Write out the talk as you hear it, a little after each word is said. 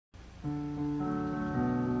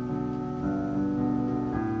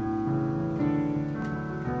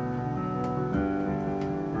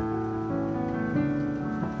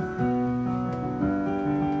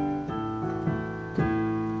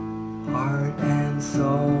and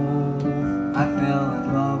soul. I fell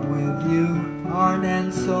in love with you, heart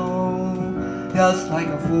and soul, just like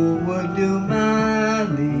a fool would do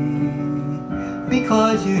madly,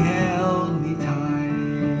 because you held me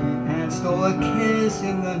tight and stole a kiss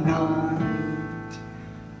in the night.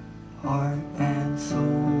 Heart and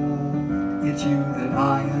soul, it's you that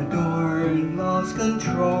I adored, lost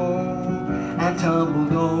control, and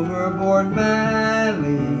tumbled overboard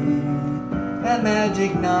madly. That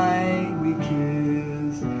magic night we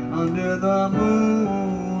kissed under the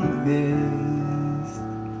moon mist.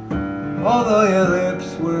 Although your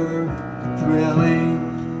lips were thrilling,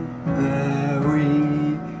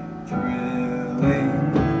 very thrilling.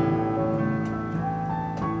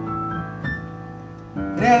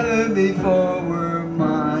 Never before were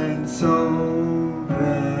mine so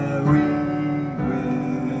very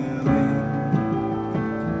willing.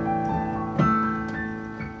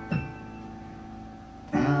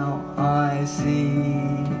 Now I see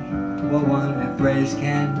what one embrace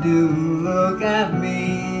can do. Look at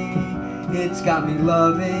me, it's got me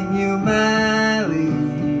loving you madly.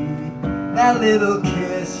 That little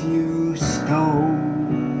kiss you stole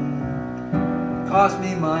cost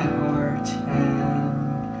me my heart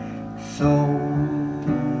and soul.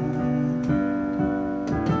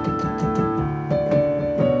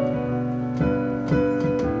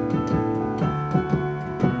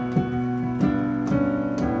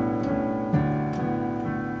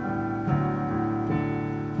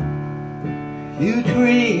 You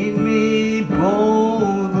treat me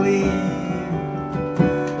boldly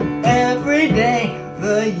every day of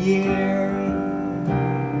the year.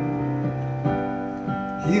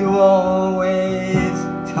 You always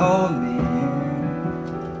told me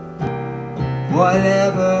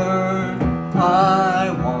whatever I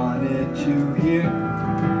wanted to hear.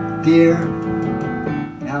 Dear,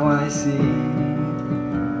 now I see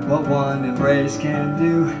what one embrace can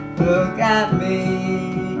do. Look at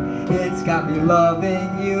me, it's got me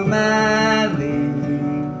loving you madly.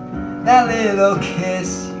 That little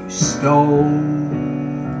kiss you stole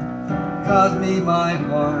cost me my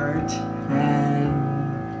heart and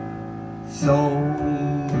soul.